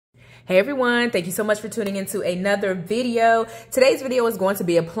Hey everyone, thank you so much for tuning into another video. Today's video is going to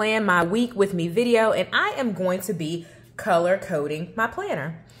be a plan my week with me video, and I am going to be color coding my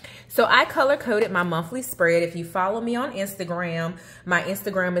planner. So I color coded my monthly spread. If you follow me on Instagram, my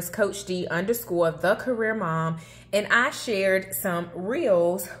Instagram is CoachD_TheCareerMom, and I shared some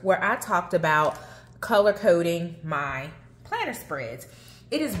reels where I talked about color coding my planner spreads.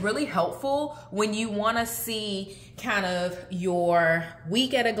 It is really helpful when you want to see kind of your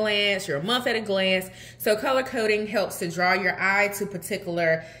week at a glance, your month at a glance. So color coding helps to draw your eye to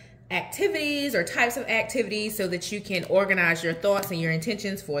particular activities or types of activities so that you can organize your thoughts and your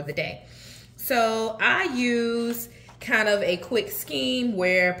intentions for the day. So I use kind of a quick scheme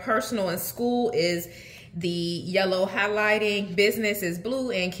where personal and school is the yellow highlighting, business is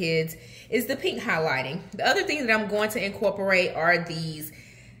blue, and kids is the pink highlighting. The other thing that I'm going to incorporate are these,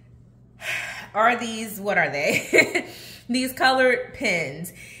 what are they? These colored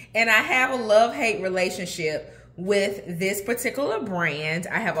pens. And I have a love-hate relationship with this particular brand.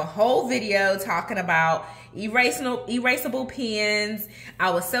 I have a whole video talking about erasable pens. I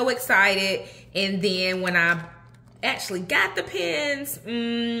was so excited. And then when I actually got the pens,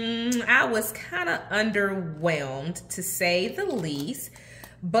 I was kind of underwhelmed, to say the least.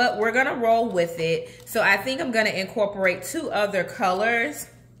 But we're gonna roll with it. So I think I'm gonna incorporate two other colors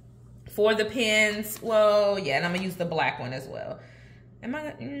for the pens. Well, yeah, and I'm gonna use the black one as well. Am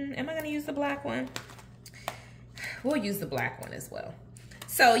I gonna use the black one? We'll use the black one as well.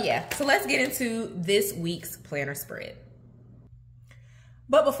 So yeah, so let's get into this week's planner spread.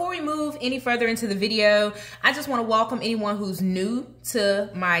 But before we move any further into the video, I just want to welcome anyone who's new to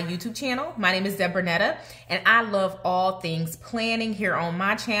my YouTube channel. My name is Debronetta, and I love all things planning here on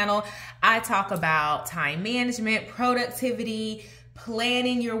my channel. I talk about time management, productivity,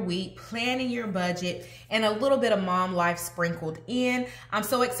 planning your week, planning your budget, and a little bit of mom life sprinkled in. I'm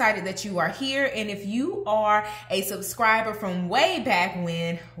so excited that you are here, and if you are a subscriber from way back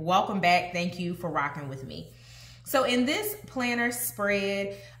when, welcome back. Thank you for rocking with me. So in this planner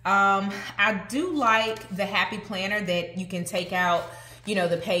spread, I do like the happy planner that you can take out,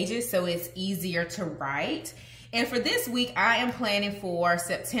 the pages, so it's easier to write. And for this week, I am planning for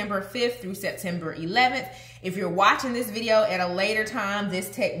September 5th through September 11th. If you're watching this video at a later time, this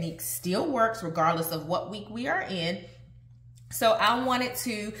technique still works regardless of what week we are in. So I wanted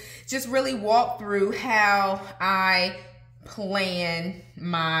to just really walk through how I plan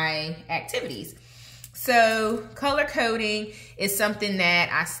my activities. So color coding is something that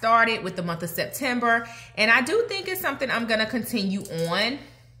I started with the month of September, and I do think it's something I'm gonna continue on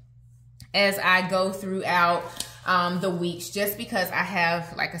as I go throughout the weeks, just because I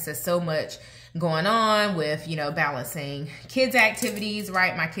have, like I said, so much going on with, balancing kids' activities,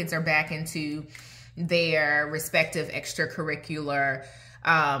 right? My kids are back into their respective extracurricular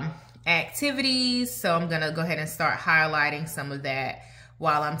activities. So I'm gonna go ahead and start highlighting some of that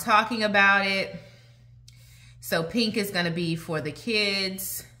while I'm talking about it. So pink is going to be for the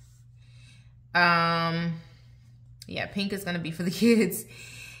kids. Yeah, pink is going to be for the kids.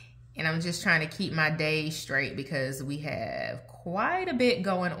 And I'm just trying to keep my days straight because we have quite a bit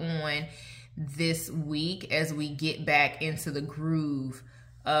going on this week as we get back into the groove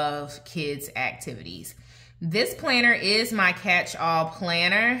of kids' activities. This planner is my catch-all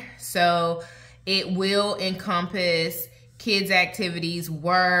planner. So it will encompass kids' activities,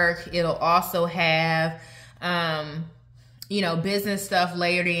 work. It'll also have business stuff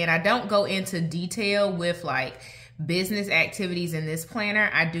layered in. I don't go into detail with like business activities in this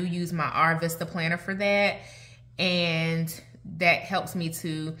planner. I do use my Vista planner for that. And that helps me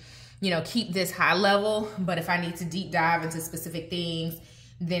to, keep this high level. But if I need to deep dive into specific things,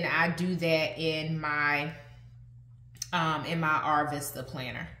 then I do that in my Vista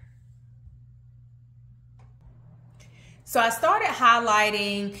planner. So I started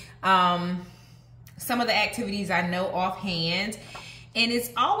highlighting, some of the activities I know offhand, and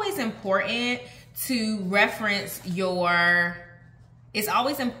it's always important to reference your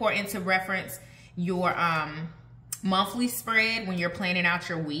monthly spread when you're planning out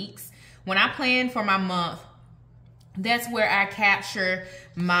your weeks. When I plan for my month, that's where I capture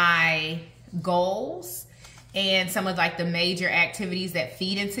my goals and some of like the major activities that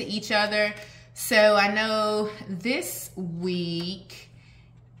feed into each other. So I know this week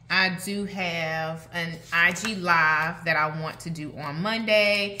I do have an IG live that I want to do on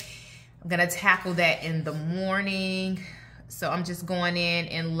Monday. I'm gonna tackle that in the morning. So I'm just going in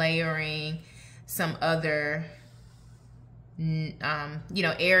and layering some other,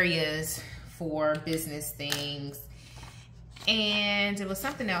 areas for business things. And it was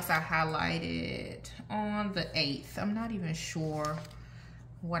something else I highlighted on the 8th. I'm not even sure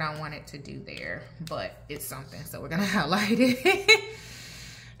what I wanted to do there, but it's something, so we're gonna highlight it.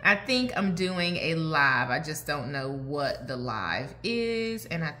 I think I'm doing a live. I just don't know what the live is,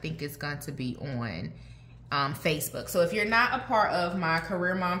 and I think it's going to be on Facebook. So if you're not a part of my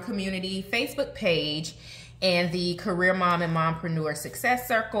Career Mom Community Facebook page and the Career Mom and Mompreneur Success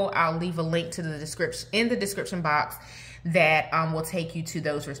Circle, I'll leave a link to the description in the description box that will take you to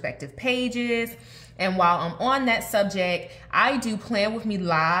those respective pages. And while I'm on that subject, I do Plan With Me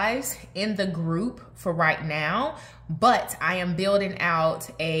lives in the group for right now, but I am building out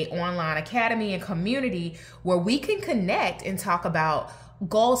a online academy and community where we can connect and talk about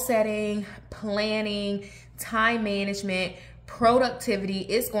goal setting, planning, time management, productivity.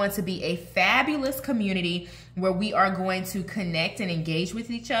 It's going to be a fabulous community where we are going to connect and engage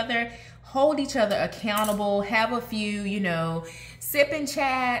with each other, hold each other accountable, have a few, you know, sipping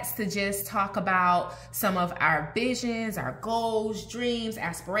chats to just talk about some of our visions, our goals, dreams,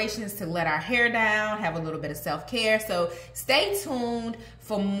 aspirations, to let our hair down, have a little bit of self-care. So stay tuned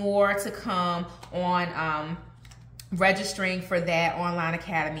for more to come on registering for that online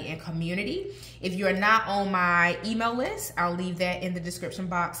academy and community. If you're not on my email list, I'll leave that in the description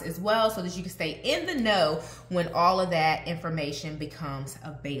box as well, so that you can stay in the know when all of that information becomes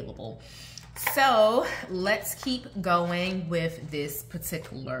available. So let's keep going with this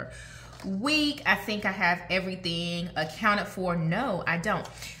particular week. I think I have everything accounted for. No, I don't.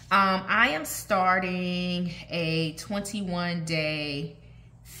 I am starting a 21-day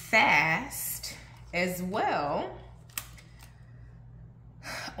fast as well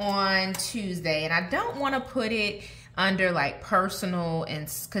on Tuesday, and I don't want to put it under like personal, and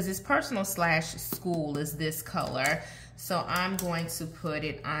because it's personal / school is this color, so I'm going to put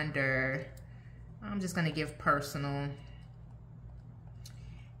it under, I'm just going to give personal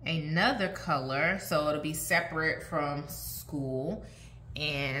another color, so it'll be separate from school,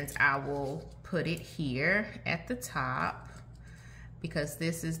 and I will put it here at the top because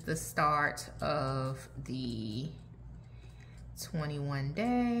this is the start of the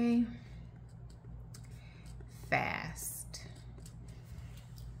 21-day fast.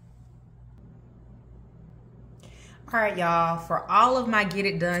 All right, y'all, for all of my Get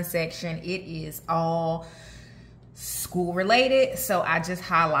It Done section, it is all school related, so I just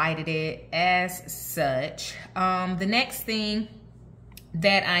highlighted it as such. The next thing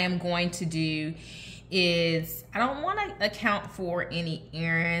that I am going to do is, I don't want to account for any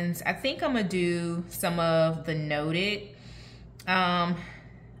errands. I think I'm gonna do some of the noted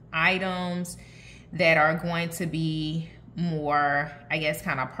items that are going to be more, I guess,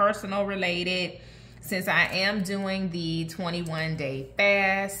 kind of personal related. Since I am doing the 21-day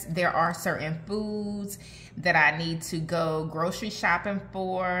fast, there are certain foods that I need to go grocery shopping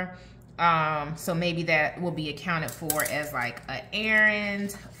for. So maybe that will be accounted for as like an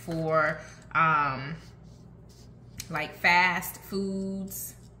errand for like fast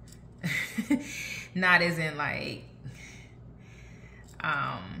foods. Not as in like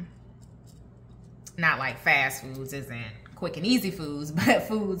not like fast foods isn't quick and easy foods, but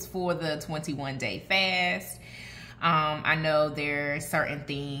foods for the 21-day fast. I know there are certain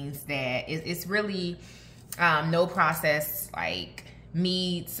things that it's really no processed, like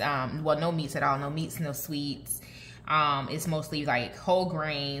meats, well, no meats at all, no meats, no sweets. It's mostly like whole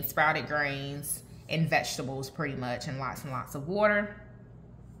grains, sprouted grains, and vegetables pretty much, and lots of water.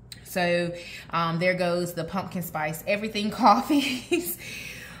 So there goes the pumpkin spice everything coffees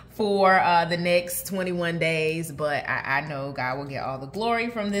for the next 21 days, but I know God will get all the glory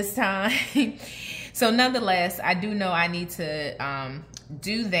from this time. So nonetheless, I do know I need to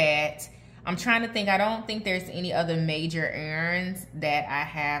do that. I'm trying to think. I don't think there's any other major errands that I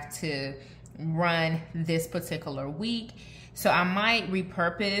have to run this particular week. So I might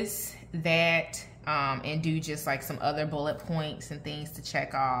repurpose that and do just like some other bullet points and things to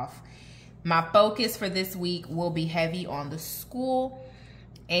check off. My focus for this week will be heavy on the school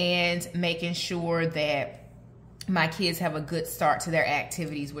and making sure that my kids have a good start to their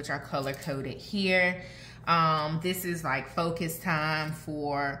activities, which are color coded here. This is like focus time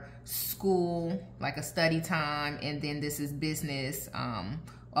for school, like a study time, and then this is business,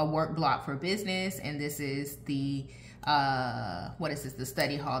 a work block for business, and this is the what is this, the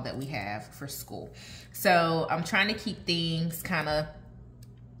study hall that we have for school. So I'm trying to keep things kind of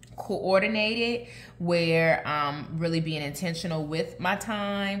coordinated, where I'm really being intentional with my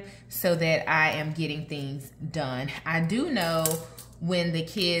time so that I am getting things done. I do know when the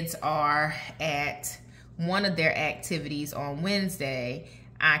kids are at one of their activities on Wednesday,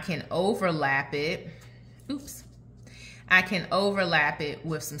 I can overlap it. Oops. I can overlap it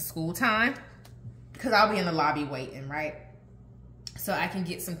with some school time because I'll be in the lobby waiting, right? so I can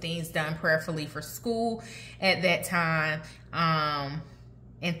get some things done prayerfully for school at that time,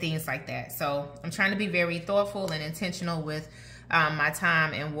 and things like that. So I'm trying to be very thoughtful and intentional with my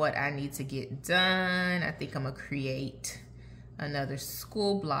time and what I need to get done. I think I'm gonna create another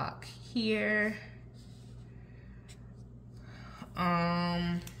school block here.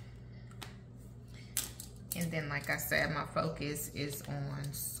 And then, like I said, my focus is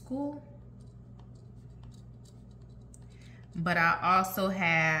on school. But I also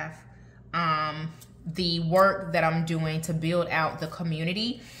have the work that I'm doing to build out the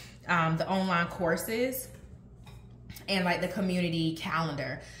community, the online courses, and like the community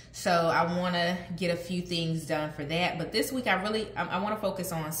calendar. So I want to get a few things done for that. But this week I want to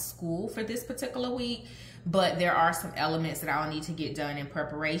focus on school for this particular week. But there are some elements that I'll need to get done in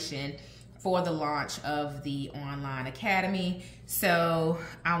preparation for the launch of the online academy. So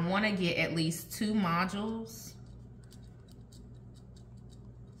I want to get at least 2 modules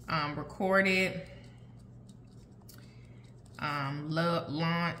recorded,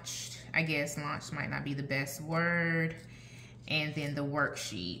 launched. I guess launched might not be the best word. And then the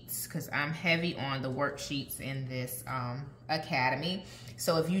worksheets, because I'm heavy on the worksheets in this academy.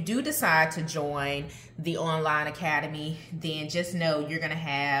 So if you do decide to join the online academy, then just know you're gonna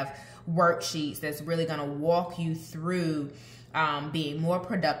have worksheets that's really gonna walk you through being more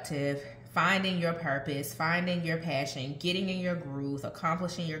productive, finding your purpose, finding your passion, getting in your groove,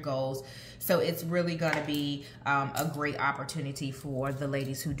 accomplishing your goals. So it's really gonna be a great opportunity for the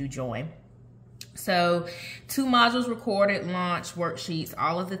ladies who do join. So 2 modules recorded, launch, worksheets,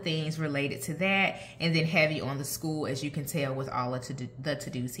 all of the things related to that, and then heavy on the school, as you can tell with all of the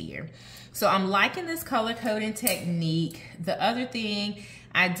to-dos here. So I'm liking this color coding technique. The other thing,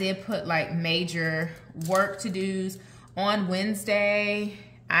 I did put like major work to-dos on Wednesday.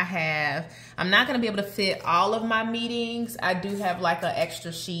 I'm not gonna be able to fit all of my meetings. I do have like an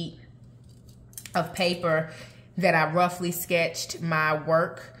extra sheet of paper that I roughly sketched my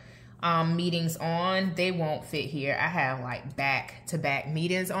work meetings on. They won't fit here. I have like back-to-back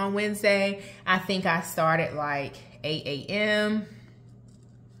meetings on Wednesday. I think I started like 8 a.m.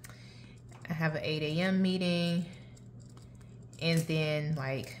 I have an 8 a.m. meeting and then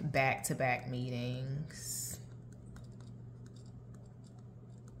like back-to-back meetings.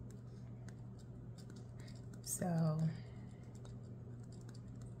 So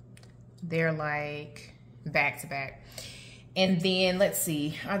they're like back-to-back. And then let's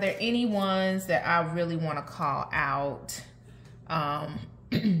see, are there any ones that I really want to call out,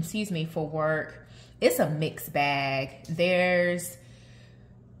 excuse me, for work? It's a mixed bag. There's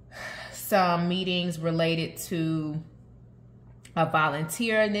some meetings related to a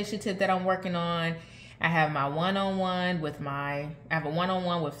volunteer initiative that I'm working on. I have my one-on-one with I have a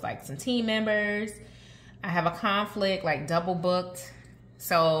one-on-one with like some team members. I have a conflict, like double booked.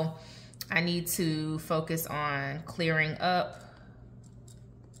 So I need to focus on clearing up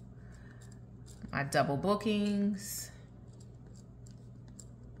my double bookings.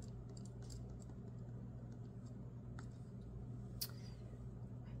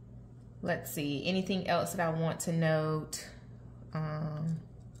 Let's see, anything else that I want to note?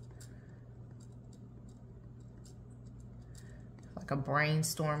 Like a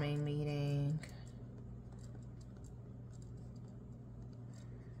brainstorming meeting.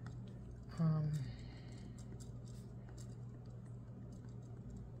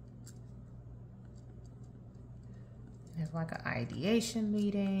 There's like an ideation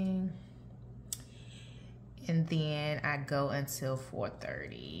meeting, and then I go until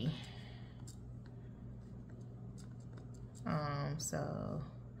 4:30. So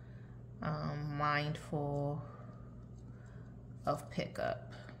mindful of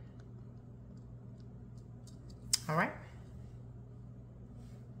pickup. All right.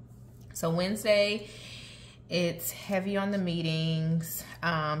 So Wednesday, it's heavy on the meetings.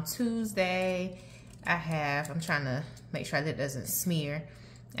 Tuesday, I'm trying to make sure that it doesn't smear.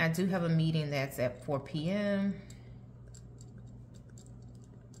 I do have a meeting that's at 4 p.m.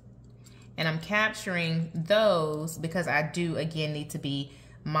 And I'm capturing those because I do, again, need to be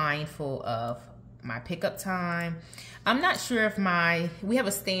mindful of my pickup time. I'm not sure if we have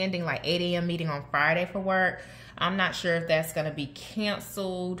a standing like 8 a.m. meeting on Friday for work. I'm not sure if that's gonna be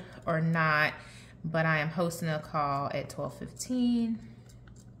canceled or not, but I am hosting a call at 12:15.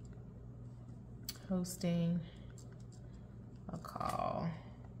 Hosting a call.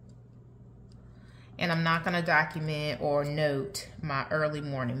 And I'm not gonna document or note my early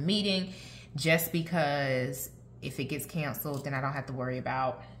morning meeting just because if it gets canceled, then I don't have to worry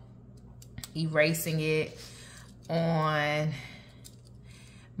about erasing it on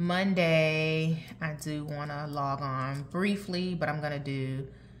Monday, I do want to log on briefly, but I'm going to do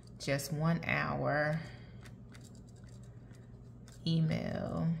just 1 hour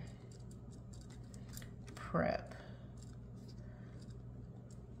email prep.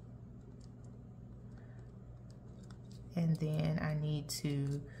 And then I need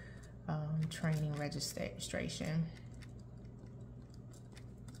to training registration.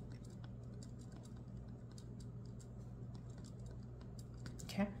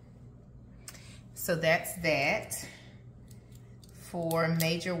 Okay. So that's that for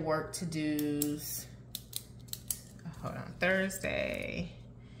major work to-dos. Hold on, Thursday.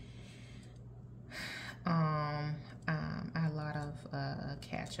 A lot of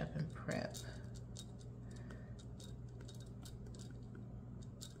catch up and prep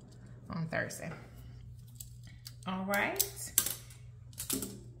on Thursday. All right.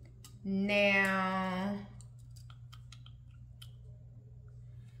 Now,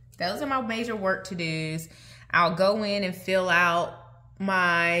 those are my major work to-dos. I'll go in and fill out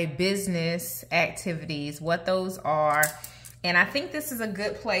my business activities, what those are. And I think this is a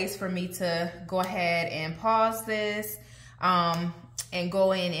good place for me to go ahead and pause this and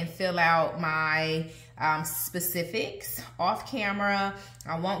go in and fill out my specifics off camera.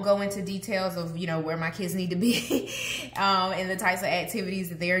 I won't go into details of, you know, where my kids need to be and the types of activities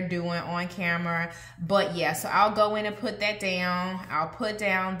that they're doing on camera. But yeah, so I'll go in and put that down. I'll put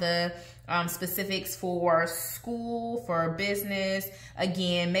down the specifics for school, for business.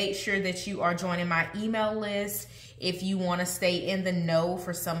 Again, make sure that you are joining my email list if you want to stay in the know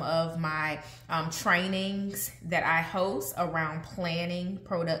for some of my trainings that I host around planning,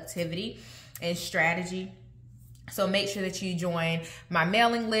 productivity, and strategy. So make sure that you join my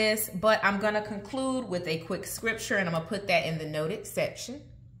mailing list. But I'm going to conclude with a quick scripture, and I'm going to put that in the noted section.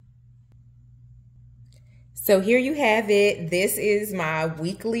 So here you have it. This is my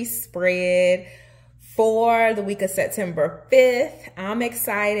weekly spread for the week of September 5th. I'm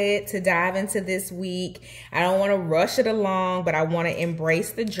excited to dive into this week. I don't want to rush it along, but I want to embrace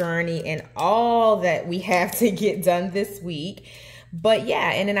the journey and all that we have to get done this week. But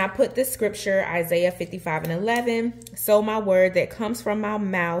yeah, and then I put the scripture, Isaiah 55:11. So my word that comes from my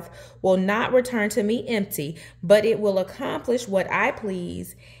mouth will not return to me empty, but it will accomplish what I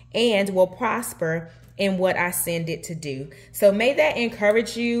please and will prosper in what I send it to do. So may that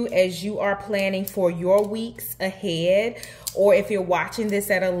encourage you as you are planning for your weeks ahead, or if you're watching this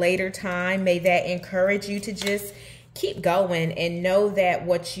at a later time, may that encourage you to just keep going and know that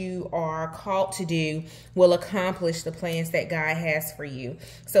what you are called to do will accomplish the plans that God has for you.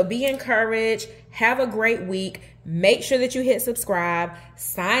 So be encouraged. Have a great week. Make sure that you hit subscribe,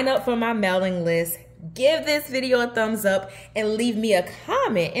 sign up for my mailing list, give this video a thumbs up, and leave me a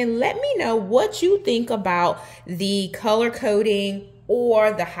comment and let me know what you think about the color coding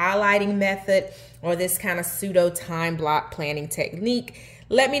or the highlighting method or this kind of pseudo time block planning technique.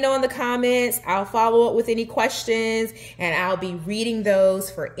 Let me know in the comments. I'll follow up with any questions, and I'll be reading those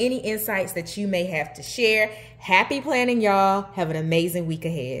for any insights that you may have to share. Happy planning, y'all. Have an amazing week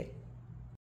ahead.